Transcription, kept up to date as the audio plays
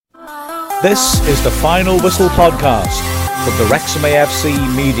This is the Final Whistle podcast from the Wrexham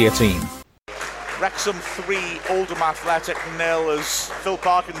AFC media team. Wrexham 3, Oldham Athletic 0 as Phil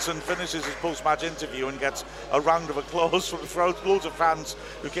Parkinson finishes his post-match interview and gets a round of applause from loads of fans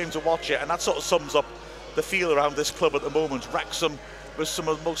who came to watch it, and that sort of sums up the feel around this club at the moment. Wrexham was some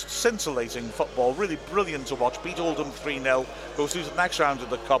of the most scintillating football, really brilliant to watch. Beat Oldham 3-0, goes through to the next round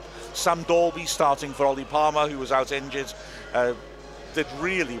of the Cup. Sam Dalby starting for Ollie Palmer, who was out injured, did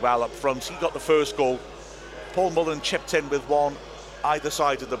really well up front. He got the first goal. Paul Mullen chipped in with one either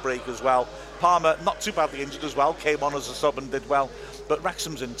side of the break as well. Palmer, not too badly injured as well, came on as a sub and did well. But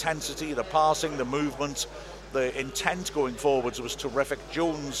Wrexham's intensity, the passing, the movement, the intent going forwards was terrific.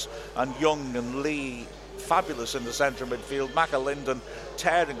 Jones and Young and Lee, fabulous in the centre of midfield. McAlinden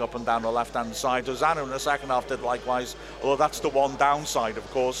tearing up and down the left-hand side. Hosanna in the second half did likewise, although that's the one downside,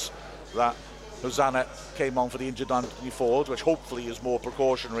 of course, that Hosanna came on for the injured Anthony Ford, which hopefully is more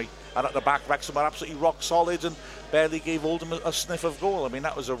precautionary. And at the back, Wrexham are absolutely rock solid and barely gave Oldham a sniff of goal. I mean,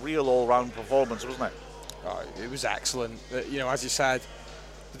 that was a real all-round performance, wasn't it? Oh, it was excellent. As you said,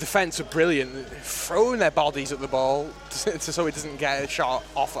 the defence are brilliant, throwing their bodies at the ball so it doesn't get a shot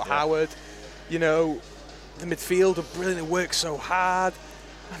off at Howard. The midfield are brilliant, they work so hard.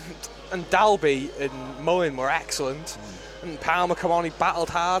 And Dalby and Mullen were excellent. And Palmer come on, he battled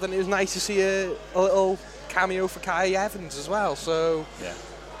hard, and it was nice to see a little cameo for Kai Evans as well. So,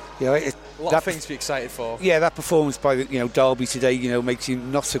 a lot of things to be excited for. Yeah, that performance by Dalby today, makes you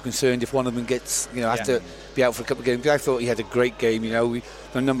not so concerned if one of them gets, has to be out for a couple of games. I thought he had a great game.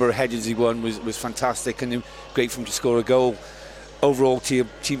 The number of headers he won was fantastic, and great for him to score a goal. Overall, team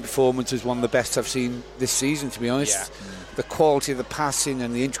performance was one of the best I've seen this season, to be honest. Yeah. The quality of the passing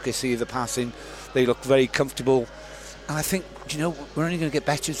and the intricacy of the passing, they look very comfortable. And I think, we're only going to get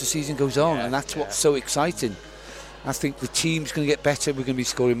better as the season goes on, and that's what's so exciting. I think the team's going to get better. We're going to be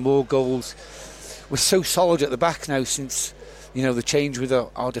scoring more goals. We're so solid at the back now since, the change with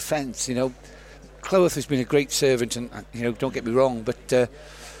our defence. Clough has been a great servant, and don't get me wrong, but I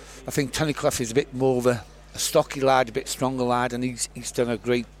think Tunnicliffe is a bit more of a stocky lad, a bit stronger lad, and he's done a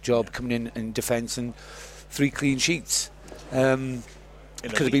great job coming in defence, and 3 clean sheets. Could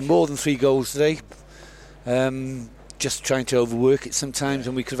have been more than 3 goals today. Just trying to overwork it sometimes,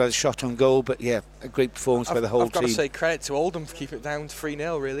 and we could have had a shot on goal, but a great performance by the whole team. I've got to say credit to Oldham for keeping it down to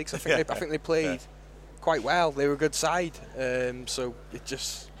 3-0 really, because I think they played quite well. They were a good side, so it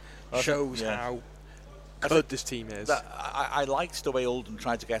just shows how good this team is. I liked the way Oldham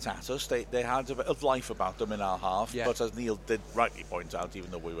tried to get at us. They had a bit of life about them in our half, but as Neil did rightly point out, even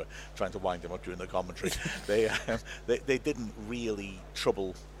though we were trying to wind them up during the commentary, they didn't really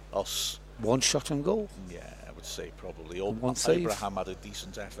trouble us. One shot on goal? Yeah, I would say probably. Abraham had a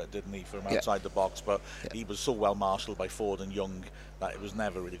decent effort, didn't he, from outside the box, but he was so well marshalled by Ford and Young that it was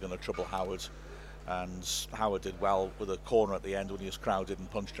never really going to trouble Howard. And Howard did well with a corner at the end when he was crowded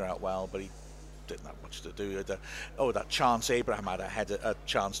and punched her out well, but he didn't have much to do. That chance Abraham had a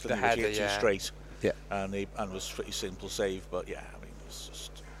chance to hit too straight, and it was a pretty simple save. But it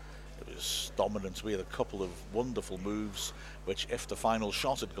was dominant. We had a couple of wonderful moves, which if the final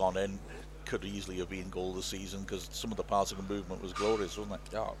shot had gone in, could easily have been goal this season, because some of the passing and movement was glorious, wasn't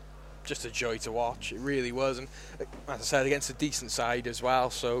it? Oh, just a joy to watch. It really was, and as I said, against a decent side as well.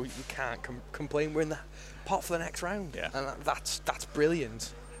 So you can't complain. We're in the pot for the next round, and that's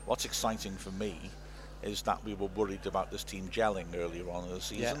brilliant. What's exciting for me is that we were worried about this team gelling earlier on in the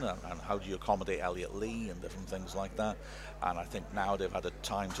season, and how do you accommodate Elliot Lee and different things like that. And I think now they've had a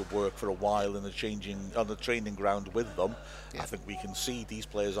time to work for a while on the training ground with them. I think we can see these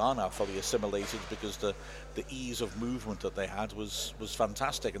players are now fully assimilated, because the ease of movement that they had was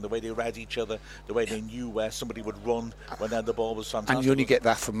fantastic, and the way they read each other, the way they knew where somebody would run when the ball was fantastic. And you only get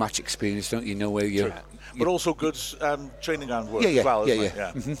that from match experience, don't you? Know where you're. But also good training ground work as well, isn't it?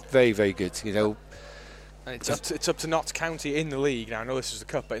 Mm-hmm. Very, very good. And it's up to Notts County in the league now. I know this is the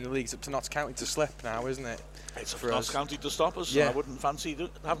cup, but in the league it's up to Notts County to slip now, isn't it? It's up to Notts County to stop us. I wouldn't fancy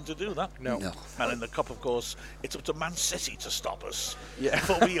having to do that. No. And in the cup, of course, it's up to Man City to stop us.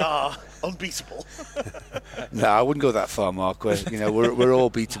 But we are unbeatable. No, I wouldn't go that far, Mark. We're all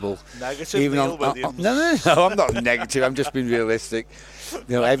beatable. Negative, even Neil Williams. No, I'm not negative. I'm just being realistic.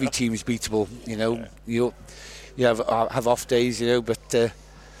 Every team is beatable. You have off days. But.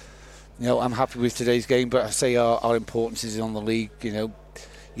 I'm happy with today's game, but I say our importance is on the league. Get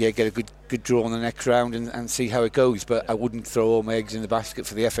a good draw on the next round and see how it goes. But I wouldn't throw all my eggs in the basket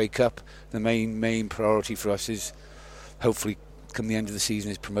for the FA Cup. The main priority for us is hopefully come the end of the season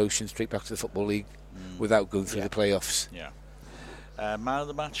is promotion straight back to the Football League without going through the playoffs. Yeah. Man of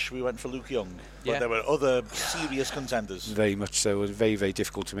the match, we went for Luke Young. But Yeah. there were other serious contenders. Very much so. It was very, very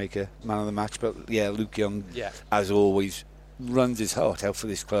difficult to make a man of the match. But yeah, Luke Young, Yeah. as always, runs his heart out for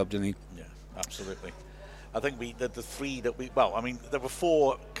this club, doesn't he? Yeah, absolutely. I think the three that there were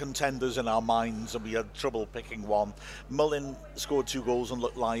 4 contenders in our minds and we had trouble picking one. Mullin scored 2 goals and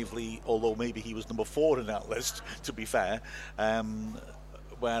looked lively, although maybe he was number 4 in that list, to be fair.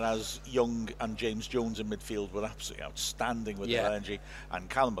 Whereas Young and James Jones in midfield were absolutely outstanding with their energy. And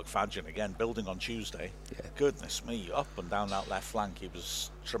Callum McFadden, again, building on Tuesday. Yeah. Goodness me, up and down that left flank. He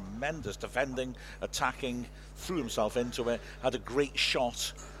was tremendous defending, attacking, threw himself into it, had a great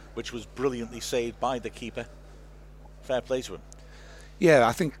shot, which was brilliantly saved by the keeper. Fair play to him. Yeah,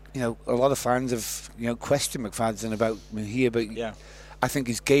 I think a lot of fans have questioned McFadden about him here, but Yeah. I think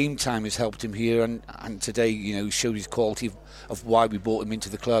his game time has helped him here, and today he showed his quality of why we brought him into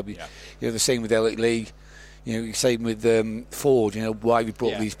the club. Yeah. The same with Elliot Lee, same with Ford. Why we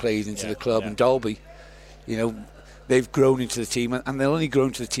brought these players into the club, and Dalby. They've grown into the team, and they'll only grow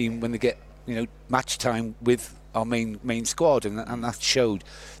into the team when they get match time with our main squad, and that showed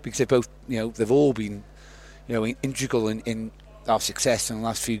because they both they've all been integral in our success in the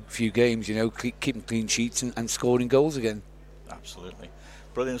last few games. Keeping clean sheets and scoring goals again. Absolutely.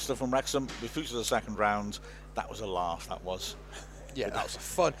 Brilliant stuff from Wrexham. We flew to the second round. That was a laugh, that was. Yeah, that was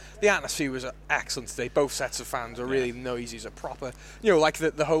fun. The atmosphere was excellent today. Both sets of fans are really noisy. It's a proper, like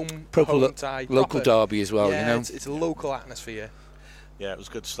the home tie. Local derby as well, Yeah, it's a local atmosphere. Yeah, it was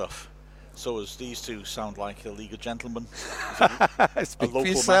good stuff. So as these two sound like a League of Gentlemen. Speak a for local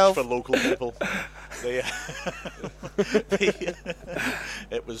yourself. match for local people.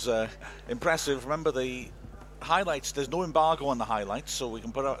 It was impressive. Remember the highlights, there's no embargo on the highlights, so we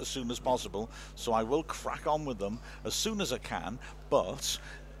can put out as soon as possible. So I will crack on with them as soon as I can, but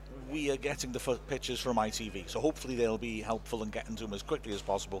we are getting the pictures from ITV, so hopefully they'll be helpful in getting to them as quickly as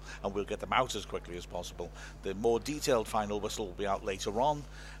possible, and we'll get them out as quickly as possible. The more detailed final whistle will be out later on.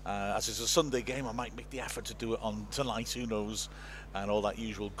 As it's a Sunday game, I might make the effort to do it on tonight, who knows, and all that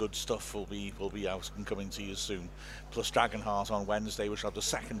usual good stuff will be out and coming to you soon. Plus Dragonheart on Wednesday, which will have the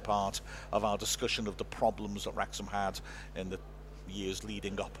second part of our discussion of the problems that Wrexham had in the years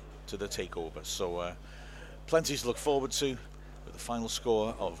leading up to the takeover. So plenty to look forward to. With the final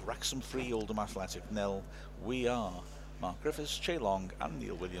score of Wrexham 3, Oldham Athletic 0. We are Mark Griffiths, Che Long and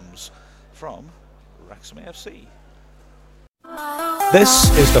Neil Williams from Wrexham AFC. This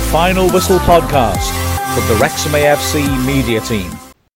is the Final Whistle podcast from the Wrexham AFC media team.